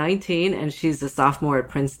 19, and she's a sophomore at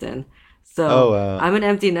Princeton. So I'm an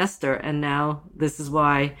empty nester, and now this is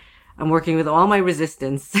why I'm working with all my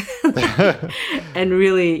resistance and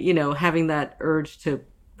really, having that urge to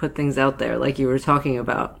put things out there like you were talking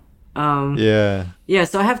about. Yeah. Yeah,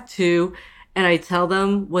 so I have 2, and I tell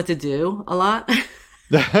them what to do a lot.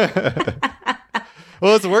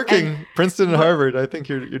 Well, it's working. Princeton and Harvard. I think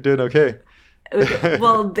you're doing okay.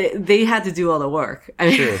 Well, they had to do all the work. I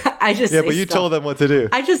mean, Sure. I just Yeah, say but you stuff. told them what to do.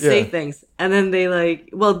 I just say things, and then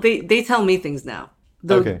they tell me things now.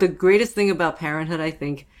 The greatest thing about parenthood, I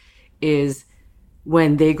think, is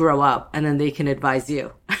when they grow up and then they can advise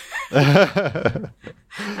you.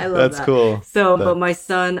 I love that. That's cool. So, but my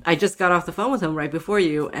son, I just got off the phone with him right before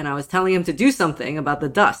you, and I was telling him to do something about the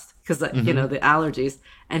dust because, the allergies.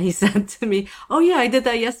 And he said to me, "Oh yeah, I did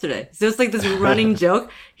that yesterday." So it's like this running joke.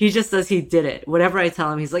 He just says he did it. Whatever I tell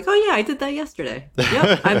him, he's like, "Oh yeah, I did that yesterday.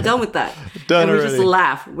 Yep, I'm done with that." Done and we already. just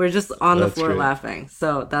laugh. We're just on the That's floor great. laughing.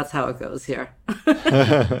 So that's how it goes here.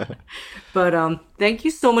 But thank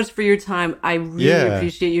you so much for your time. I really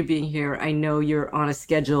appreciate you being here. I know you're on a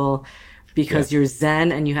schedule because you're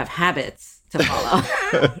Zen and you have habits to follow.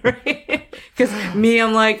 Right? Because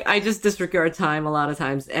I'm like, I just disregard time a lot of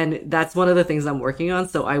times. And that's one of the things I'm working on.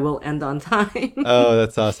 So I will end on time. Oh,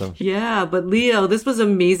 that's awesome. Yeah. But Leo, this was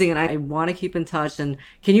amazing. And I want to keep in touch. And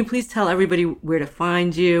can you please tell everybody where to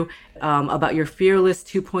find you, about your Fearless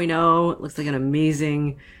 2.0? It looks like an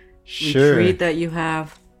amazing retreat that you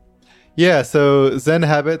have. Yeah, so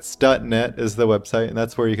zenhabits.net is the website, and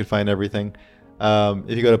that's where you can find everything.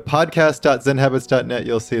 If you go to podcast.zenhabits.net,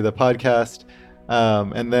 you'll see the podcast.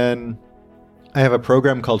 And then I have a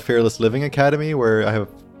program called Fearless Living Academy where I have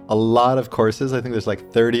a lot of courses. I think there's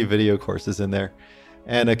like 30 video courses in there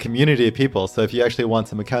and a community of people. So if you actually want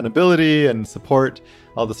some accountability and support,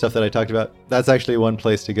 all the stuff that I talked about, that's actually one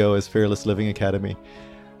place to go is Fearless Living Academy.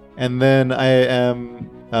 And then I am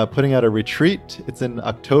putting out a retreat. It's in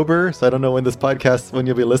October, so I don't know when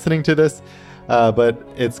you'll be listening to this, but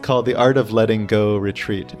it's called the Art of Letting Go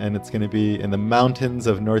Retreat, and it's going to be in the mountains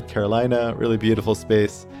of North Carolina, really beautiful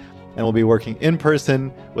space, and we'll be working in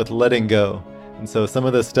person with letting go. And so some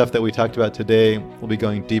of the stuff that we talked about today, we'll be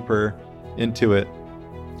going deeper into it.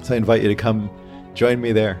 So I invite you to come join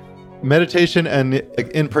me there. Meditation and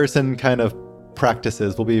in-person kind of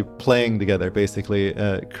practices. We'll be playing together, basically,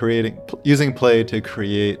 using play to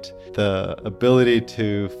create the ability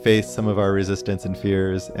to face some of our resistance and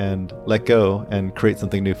fears and let go and create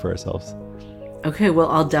something new for ourselves. Okay, well,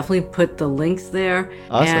 I'll definitely put the links there.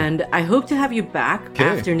 Awesome. And I hope to have you back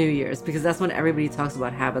after New Year's, because that's when everybody talks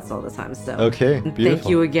about habits all the time. So beautiful. Thank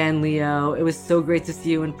you again, Leo. It was so great to see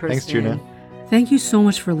you in person. Thanks, Juna. Thank you so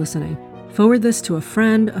much for listening. Forward this to a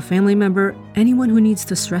friend, a family member, anyone who needs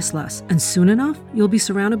to stress less, and soon enough, you'll be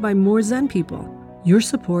surrounded by more Zen people. Your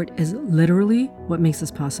support is literally what makes this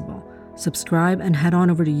possible. Subscribe and head on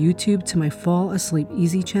over to YouTube to my Fall Asleep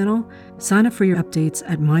Easy channel. Sign up for your updates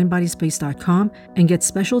at mindbodyspace.com and get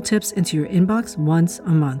special tips into your inbox once a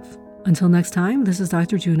month. Until next time, this is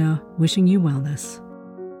Dr. Juna wishing you wellness.